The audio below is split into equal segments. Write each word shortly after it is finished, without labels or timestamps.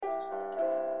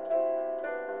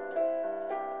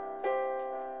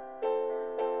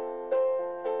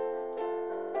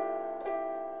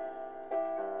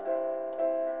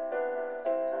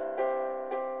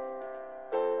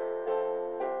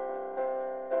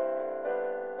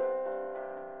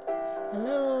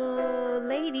Hello,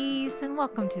 ladies, and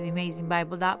welcome to the Amazing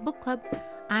Bible Book Club.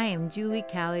 I am Julie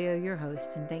Callio, your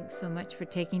host, and thanks so much for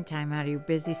taking time out of your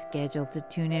busy schedule to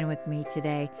tune in with me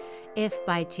today. If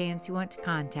by chance you want to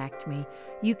contact me,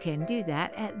 you can do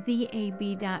that at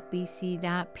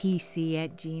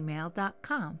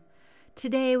vab.bc.pc@gmail.com.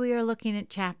 Today we are looking at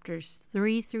chapters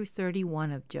 3 through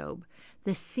 31 of Job.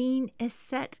 The scene is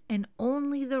set, and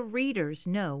only the readers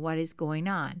know what is going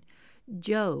on.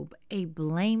 Job, a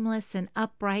blameless and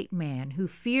upright man who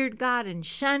feared God and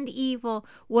shunned evil,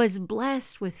 was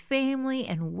blessed with family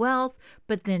and wealth,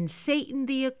 but then Satan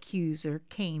the accuser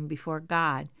came before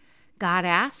God. God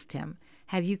asked him,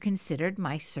 "Have you considered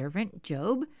my servant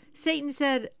Job?" Satan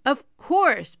said, "Of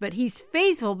course, but he's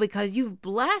faithful because you've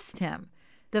blessed him."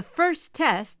 The first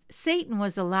test, Satan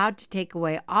was allowed to take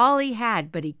away all he had,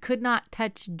 but he could not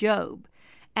touch Job.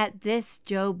 At this,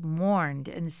 Job mourned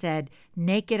and said,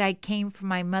 "Naked I came from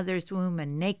my mother's womb,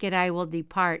 and naked I will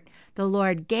depart. The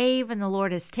Lord gave, and the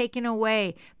Lord has taken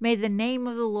away. May the name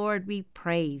of the Lord be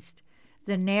praised."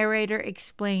 The narrator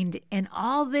explained, in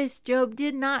all this, Job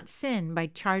did not sin by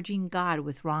charging God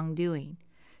with wrongdoing.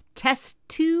 Test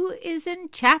 2 is in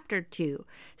chapter 2.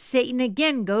 Satan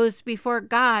again goes before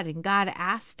God, and God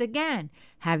asked again,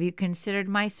 "Have you considered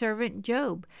my servant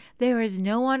Job? There is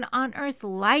no one on earth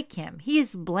like him. He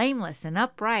is blameless and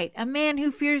upright, a man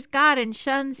who fears God and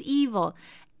shuns evil,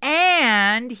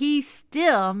 and he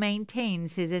still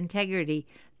maintains his integrity,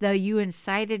 though you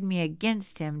incited me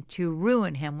against him to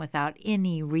ruin him without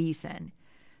any reason."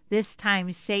 This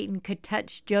time Satan could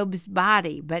touch Job's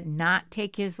body, but not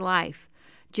take his life.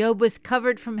 Job was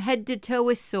covered from head to toe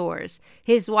with sores.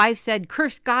 His wife said,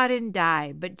 "Curse God and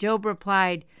die." But Job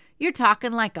replied, "You're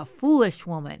talking like a foolish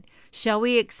woman. Shall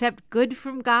we accept good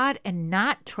from God and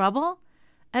not trouble?"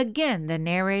 Again, the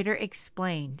narrator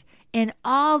explained, in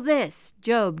all this,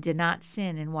 Job did not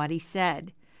sin in what he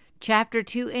said. Chapter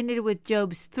 2 ended with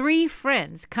Job's 3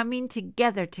 friends coming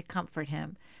together to comfort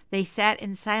him. They sat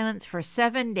in silence for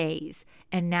 7 days,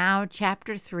 and now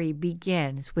chapter 3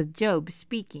 begins with Job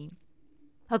speaking.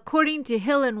 According to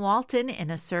Hill and Walton, in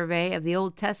a survey of the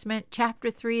Old Testament, chapter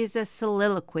 3 is a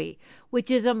soliloquy, which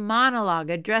is a monologue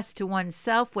addressed to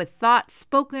oneself with thoughts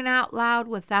spoken out loud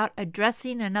without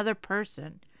addressing another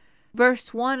person.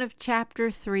 Verse 1 of chapter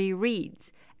 3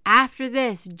 reads, "After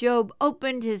this, Job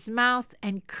opened his mouth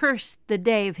and cursed the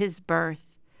day of his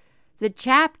birth." The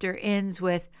chapter ends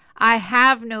with, "I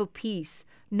have no peace,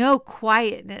 no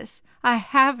quietness. I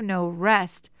have no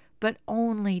rest, but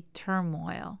only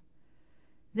turmoil."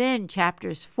 Then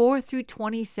chapters 4 through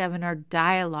 27 are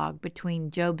dialogue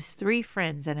between Job's 3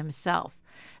 friends and himself.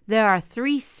 There are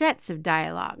 3 sets of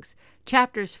dialogues,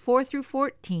 chapters 4 through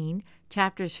 14,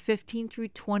 chapters 15 through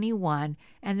 21,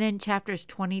 and then chapters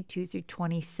 22 through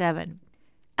 27.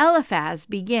 Eliphaz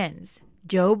begins.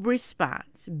 Job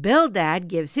responds. Bildad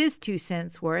gives his 2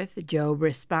 cents worth. Job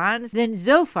responds. Then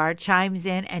Zophar chimes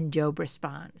in and Job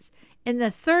responds. In the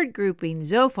third grouping,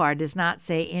 Zophar does not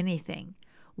say anything.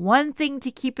 One thing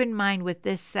to keep in mind with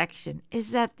this section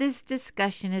is that this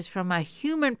discussion is from a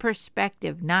human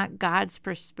perspective, not God's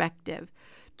perspective.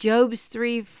 Job's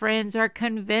 3 friends are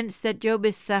convinced that Job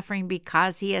is suffering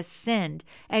because he has sinned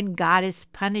and God is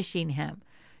punishing him.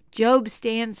 Job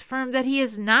stands firm that he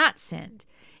has not sinned.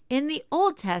 In the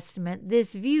Old Testament,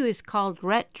 this view is called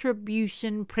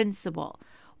Retribution Principle.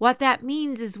 What that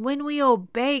means is when we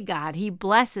obey God, he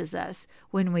blesses us.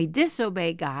 When we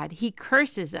disobey God, he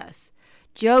curses us.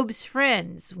 Job's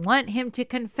friends want him to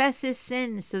confess his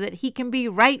sins so that he can be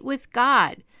right with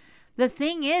God. The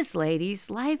thing is, ladies,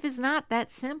 life is not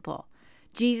that simple.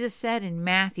 Jesus said in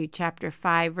Matthew chapter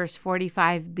 5, verse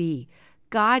 45b,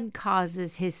 God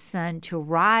causes his sun to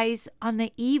rise on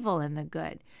the evil and the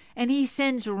good, and he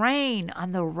sends rain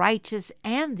on the righteous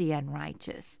and the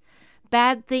unrighteous.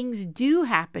 Bad things do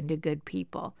happen to good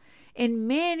people. In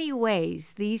many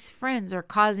ways, these friends are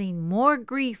causing more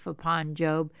grief upon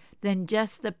Job than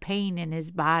just the pain in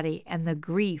his body and the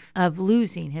grief of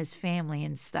losing his family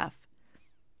and stuff.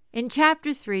 In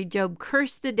chapter 3, Job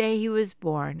cursed the day he was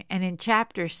born, and in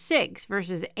chapter 6,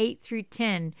 verses 8 through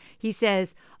 10, he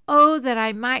says, "Oh, that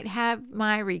I might have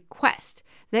my request,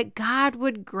 that God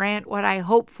would grant what I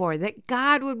hope for, that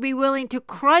God would be willing to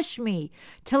crush me,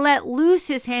 to let loose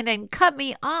his hand and cut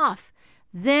me off.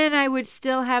 Then I would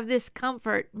still have this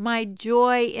comfort, my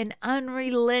joy in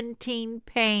unrelenting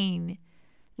pain,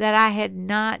 that I had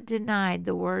not denied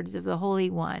the words of the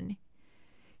Holy One."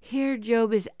 Here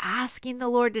Job is asking the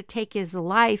Lord to take his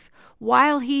life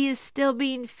while he is still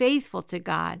being faithful to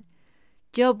God.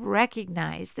 Job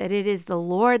recognized that it is the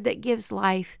Lord that gives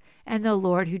life and the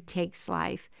Lord who takes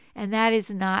life, and that is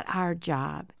not our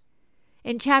job.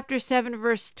 In chapter 7,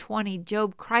 verse 20,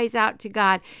 Job cries out to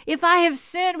God, "If I have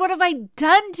sinned, what have I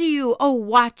done to you, O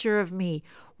watcher of me?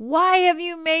 Why have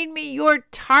you made me your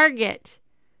target?"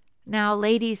 Now,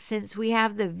 ladies, since we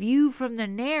have the view from the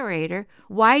narrator,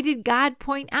 why did God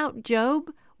point out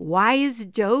Job? Why is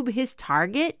Job his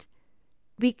target?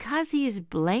 Because he is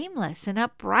blameless and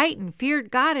upright and feared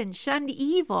God and shunned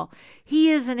evil. He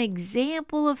is an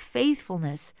example of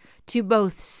faithfulness to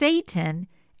both Satan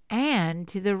and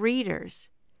to the readers.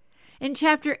 In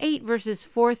chapter 8, verses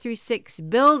 4 through 6,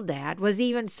 Bildad was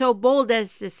even so bold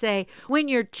as to say, when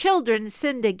your children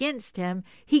sinned against him,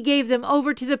 he gave them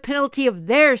over to the penalty of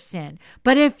their sin.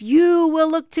 But if you will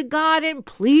look to God and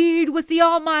plead with the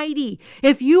Almighty,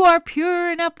 if you are pure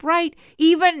and upright,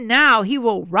 even now he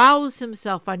will rouse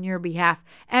himself on your behalf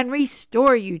and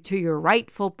restore you to your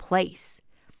rightful place.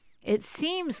 It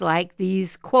seems like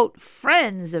these, quote,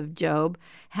 friends of Job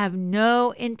have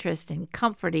no interest in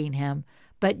comforting him,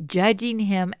 but judging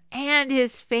him and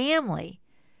his family.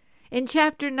 In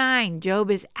chapter 9, Job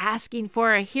is asking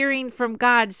for a hearing from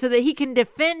God so that he can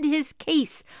defend his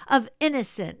case of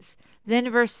innocence. Then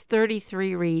verse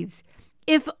 33 reads,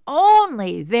 "If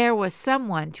only there was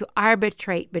someone to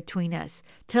arbitrate between us,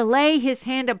 to lay his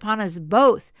hand upon us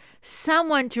both,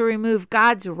 someone to remove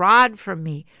God's rod from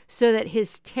me so that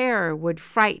his terror would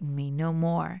frighten me no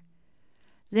more."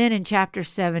 Then in chapter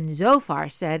 7, Zophar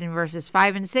said in verses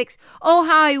 5 and 6, "Oh,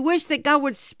 how I wish that God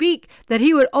would speak, that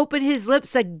he would open his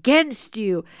lips against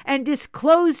you and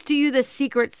disclose to you the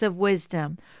secrets of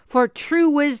wisdom. For true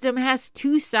wisdom has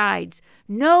two sides.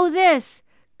 Know this,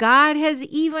 God has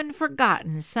even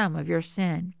forgotten some of your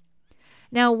sin."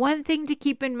 Now, one thing to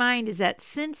keep in mind is that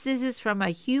since this is from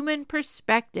a human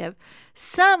perspective,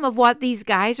 some of what these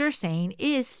guys are saying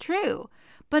is true,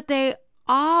 but they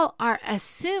all are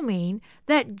assuming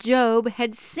that Job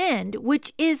had sinned,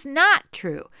 which is not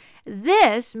true.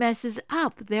 This messes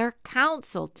up their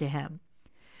counsel to him.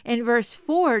 In verse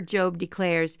 4, Job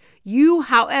declares, "You,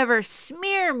 however,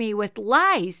 smear me with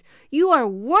lies. You are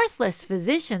worthless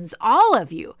physicians, all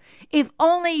of you. If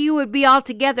only you would be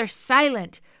altogether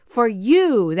silent. For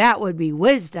you, that would be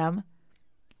wisdom."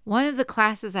 One of the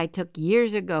classes I took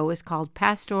years ago was called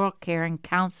Pastoral Care and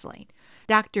Counseling.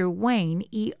 Dr. Wayne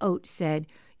E. Oates said,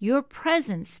 "Your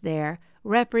presence there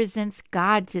represents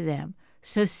God to them,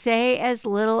 so say as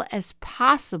little as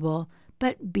possible,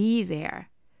 but be there."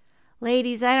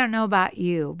 Ladies, I don't know about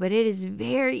you, but it is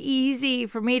very easy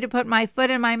for me to put my foot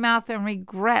in my mouth and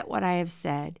regret what I have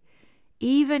said.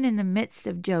 Even in the midst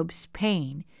of Job's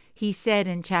pain, he said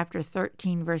in chapter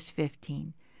 13, verse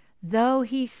 15, "Though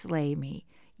he slay me,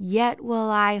 yet will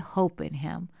I hope in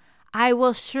him. I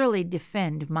will surely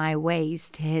defend my ways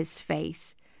to his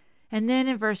face." And then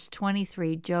in verse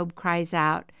 23, Job cries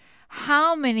out,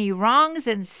 "How many wrongs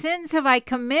and sins have I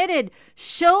committed?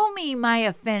 Show me my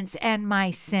offense and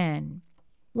my sin."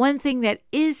 One thing that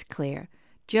is clear,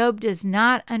 Job does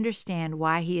not understand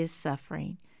why he is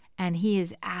suffering, and he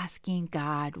is asking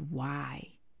God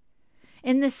why.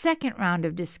 In the second round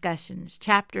of discussions,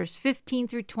 chapters 15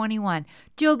 through 21,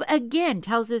 Job again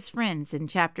tells his friends in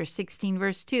chapter 16,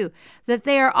 verse 2, that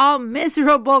they are all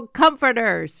miserable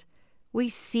comforters. We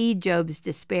see Job's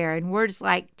despair in words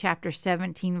like chapter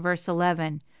 17, verse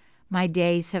 11, "My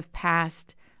days have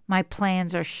passed, my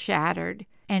plans are shattered,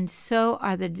 and so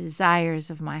are the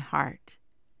desires of my heart."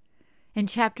 In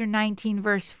chapter 19,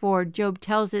 verse 4, Job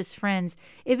tells his friends,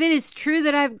 "If it is true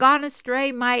that I've gone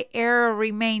astray, my error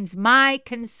remains my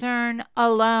concern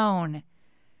alone."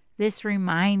 This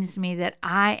reminds me that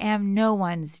I am no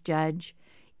one's judge.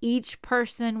 Each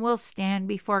person will stand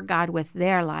before God with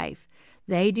their life.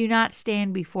 They do not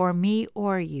stand before me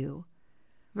or you.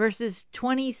 Verses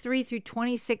 23 through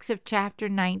 26 of chapter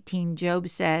 19, Job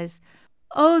says,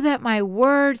 "Oh, that my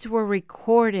words were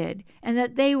recorded, and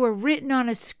that they were written on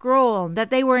a scroll, that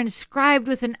they were inscribed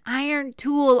with an iron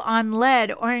tool on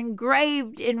lead, or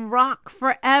engraved in rock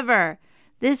forever."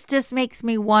 This just makes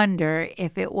me wonder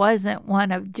if it wasn't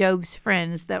one of Job's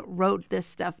friends that wrote this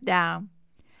stuff down.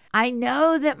 "I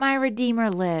know that my Redeemer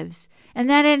lives, and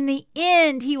that in the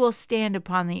end he will stand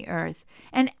upon the earth.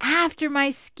 And after my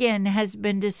skin has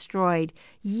been destroyed,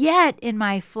 yet in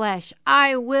my flesh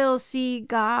I will see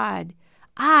God.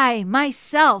 I,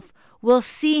 myself, will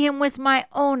see him with my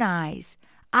own eyes,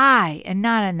 I and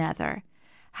not another.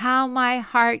 How my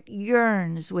heart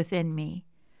yearns within me."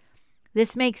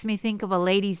 This makes me think of a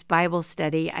ladies' Bible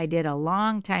study I did a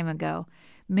long time ago.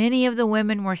 Many of the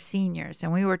women were seniors,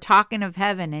 and we were talking of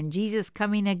heaven and Jesus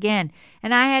coming again,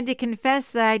 and I had to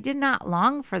confess that I did not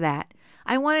long for that.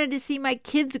 I wanted to see my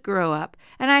kids grow up,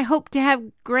 and I hoped to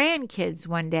have grandkids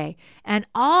one day. And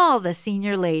all the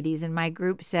senior ladies in my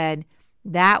group said,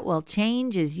 That will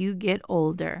change as you get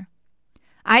older.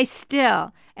 I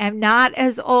still am not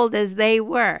as old as they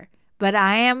were, but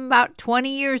I am about 20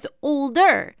 years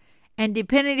older. And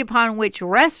depending upon which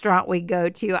restaurant we go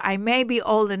to, I may be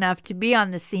old enough to be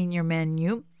on the senior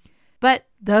menu. But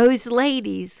those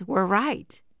ladies were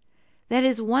right. That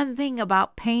is one thing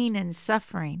about pain and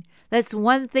suffering. That's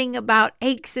one thing about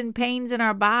aches and pains in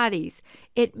our bodies.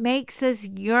 It makes us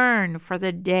yearn for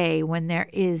the day when there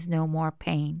is no more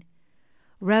pain.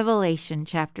 Revelation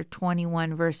chapter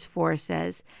 21 verse 4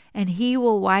 says, "And he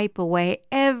will wipe away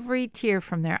every tear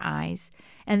from their eyes,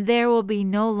 and there will be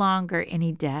no longer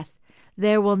any death.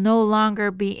 There will no longer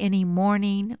be any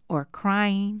mourning or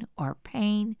crying or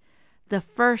pain. The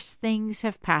first things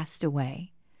have passed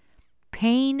away."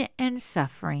 Pain and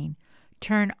suffering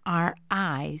turn our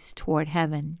eyes toward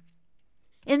heaven.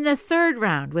 In the third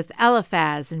round with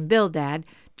Eliphaz and Bildad,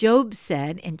 Job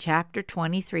said in chapter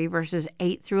 23, verses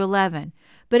 8 through 11,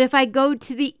 "But if I go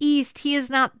to the east, he is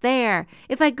not there.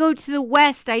 If I go to the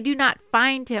west, I do not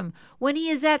find him. When he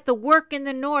is at the work in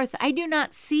the north, I do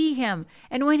not see him.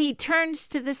 And when he turns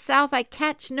to the south, I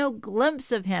catch no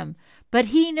glimpse of him. But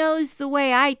he knows the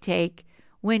way I take.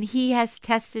 When he has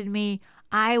tested me,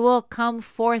 I will come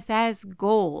forth as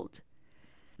gold."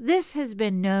 This has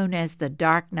been known as the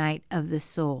dark night of the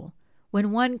soul,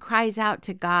 when one cries out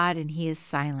to God and he is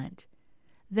silent.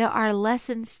 There are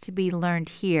lessons to be learned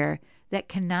here that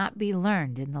cannot be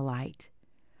learned in the light.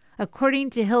 According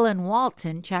to Hill and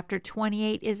Walton, chapter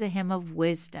 28 is a hymn of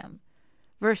wisdom.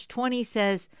 Verse 20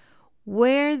 says,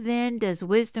 "Where then does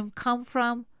wisdom come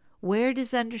from? Where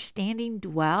does understanding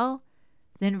dwell?"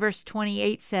 Then verse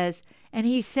 28 says, "And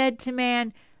he said to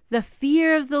man, the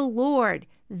fear of the Lord,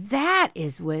 that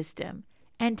is wisdom,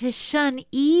 and to shun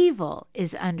evil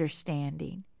is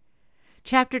understanding."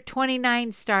 Chapter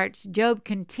 29 starts, Job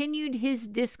continued his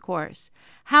discourse.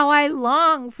 "How I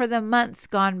long for the months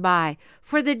gone by,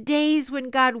 for the days when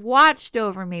God watched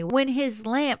over me, when his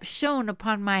lamp shone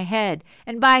upon my head,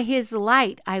 and by his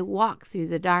light I walked through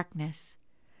the darkness."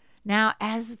 Now,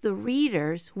 as the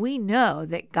readers, we know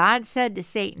that God said to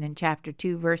Satan in chapter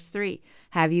 2, verse 3,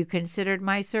 "Have you considered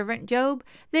my servant Job?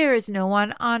 There is no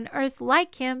one on earth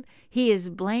like him. He is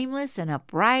blameless and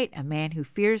upright, a man who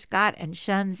fears God and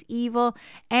shuns evil,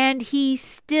 and he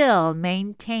still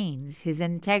maintains his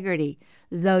integrity,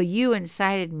 though you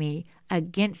incited me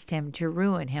against him to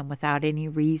ruin him without any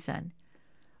reason."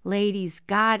 Ladies,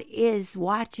 God is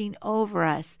watching over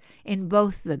us in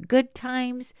both the good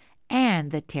times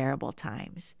and the terrible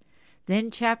times.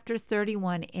 Then chapter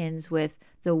 31 ends with,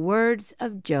 "The words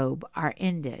of Job are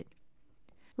ended."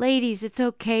 Ladies, it's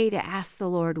okay to ask the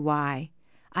Lord why.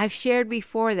 I've shared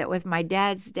before that with my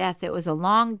dad's death, it was a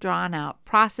long, drawn-out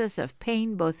process of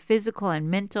pain, both physical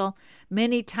and mental.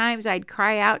 Many times I'd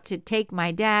cry out to take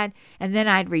my dad, and then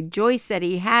I'd rejoice that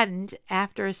he hadn't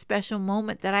after a special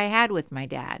moment that I had with my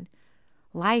dad.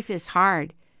 Life is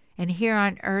hard. And here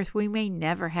on earth, we may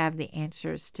never have the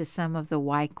answers to some of the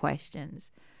why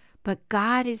questions, but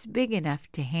God is big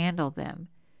enough to handle them.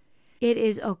 It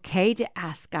is okay to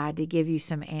ask God to give you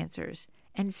some answers,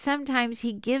 and sometimes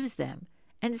he gives them,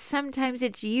 and sometimes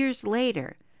it's years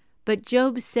later. But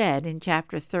Job said in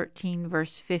chapter 13,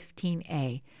 verse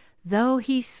 15a, "Though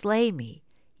he slay me,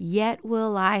 yet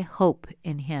will I hope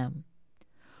in him."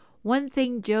 One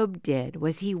thing Job did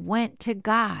was he went to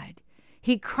God.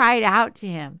 He cried out to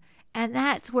him, and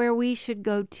that's where we should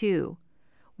go too.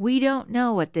 We don't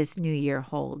know what this new year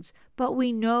holds, but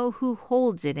we know who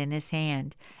holds it in his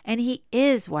hand, and he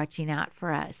is watching out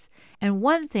for us. And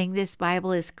one thing this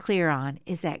Bible is clear on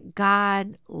is that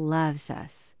God loves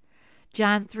us.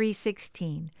 John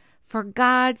 3:16, "For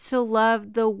God so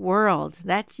loved the world,"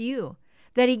 that's you,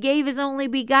 "that he gave his only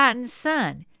begotten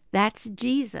Son," that's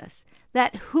Jesus,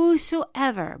 "that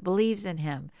whosoever believes in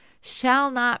him shall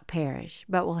not perish,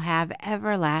 but will have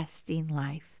everlasting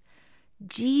life."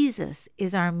 Jesus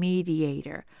is our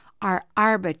mediator, our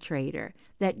arbitrator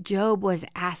that Job was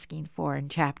asking for in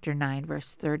chapter 9,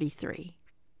 verse 33.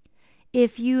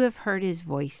 If you have heard his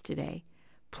voice today,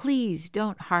 please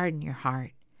don't harden your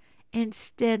heart.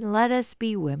 Instead, let us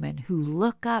be women who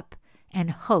look up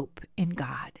and hope in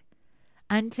God.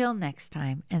 Until next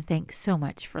time, and thanks so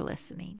much for listening.